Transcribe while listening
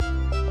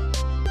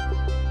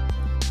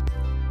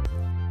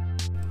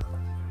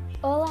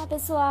Olá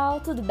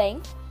pessoal, tudo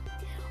bem?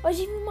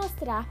 Hoje vim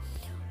mostrar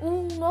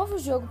um novo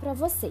jogo pra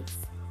vocês.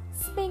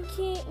 Se bem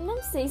que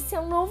não sei se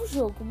é um novo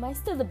jogo, mas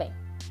tudo bem.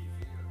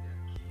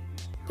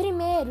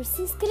 Primeiro,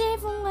 se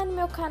inscrevam lá no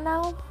meu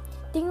canal.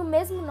 Tem o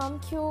mesmo nome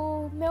que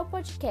o meu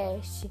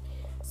podcast,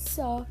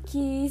 só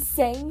que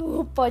sem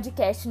o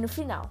podcast no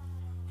final.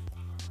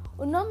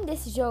 O nome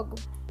desse jogo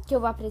que eu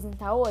vou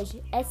apresentar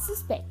hoje é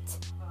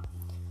Suspect.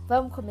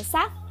 Vamos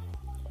começar?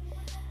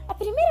 A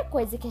primeira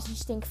coisa que a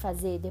gente tem que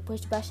fazer depois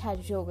de baixar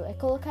o jogo é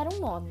colocar um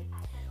nome.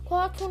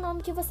 Coloque um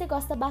nome que você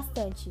gosta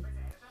bastante.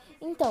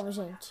 Então,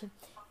 gente,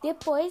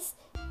 depois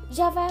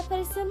já vai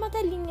aparecer uma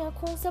telinha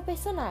com o seu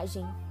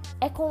personagem.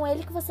 É com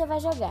ele que você vai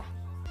jogar.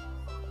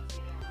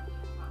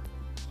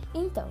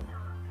 Então,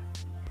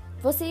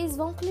 vocês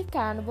vão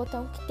clicar no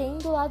botão que tem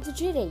do lado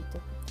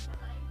direito.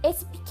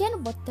 Esse pequeno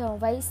botão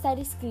vai estar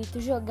escrito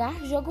Jogar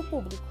Jogo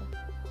Público.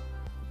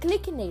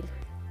 Clique nele.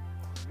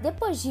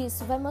 Depois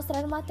disso, vai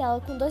mostrar uma tela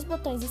com dois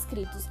botões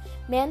escritos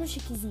menos de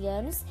 15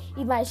 anos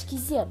e mais de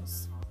 15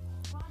 anos.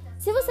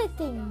 Se você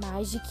tem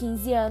mais de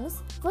 15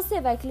 anos,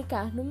 você vai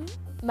clicar no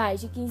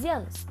mais de 15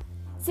 anos.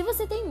 Se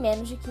você tem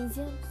menos de 15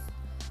 anos,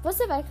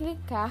 você vai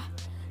clicar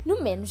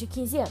no menos de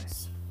 15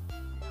 anos.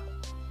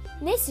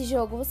 Nesse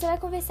jogo, você vai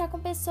conversar com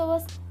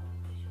pessoas...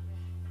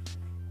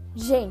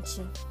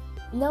 Gente,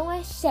 não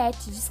é chat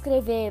de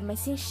escrever, mas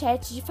sim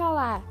chat de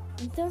falar.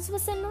 Então, se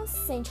você não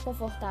se sente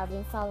confortável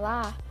em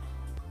falar...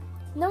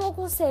 não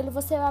aconselho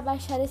você a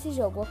baixar esse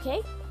jogo,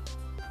 ok?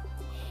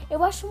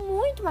 Eu acho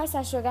muito mais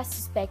fácil jogar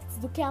Suspects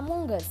do que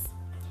Among Us.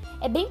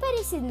 É bem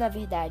parecido, na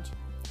verdade.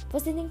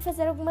 Você tem que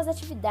fazer algumas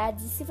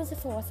atividades e se você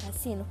for um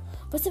assassino,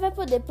 você vai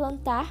poder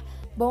plantar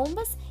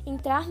bombas,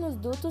 entrar nos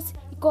dutos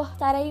e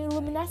cortar a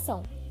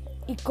iluminação.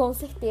 E com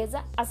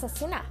certeza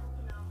assassinar.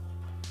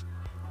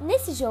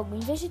 Nesse jogo,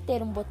 em vez de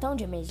ter um botão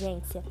de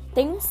emergência,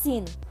 tem um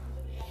sino.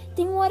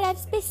 Tem um horário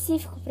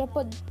específico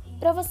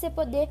para você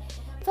poder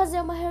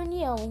fazer uma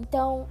reunião,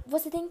 então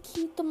você tem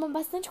que tomar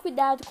bastante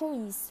cuidado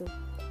com isso,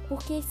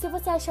 porque se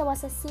você achar o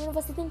assassino,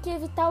 você tem que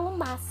evitá-lo ao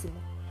máximo.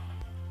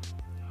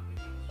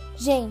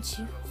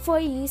 Gente,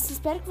 foi isso,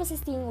 espero que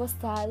vocês tenham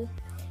gostado.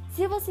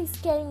 Se vocês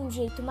querem um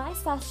jeito mais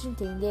fácil de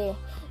entender,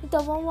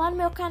 então vão lá no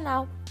meu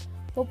canal,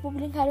 vou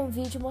publicar um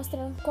vídeo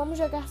mostrando como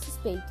jogar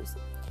Suspeitos,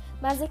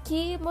 mas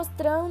aqui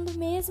mostrando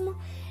mesmo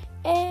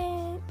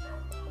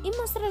e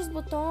mostrar os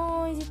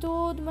botões e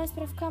tudo, mas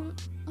para ficar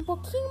um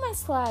pouquinho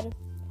mais claro.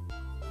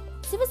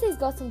 Se vocês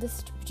gostam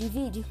desse tipo de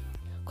vídeo,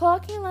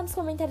 coloquem lá nos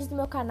comentários do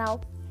meu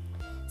canal.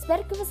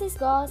 Espero que vocês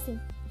gostem.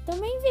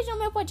 Também vejam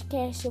meu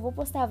podcast. Eu vou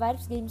postar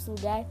vários games no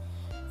lugar.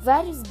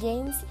 Vários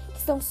games que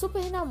estão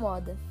super na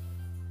moda.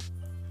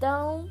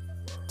 Então,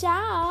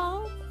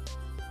 tchau!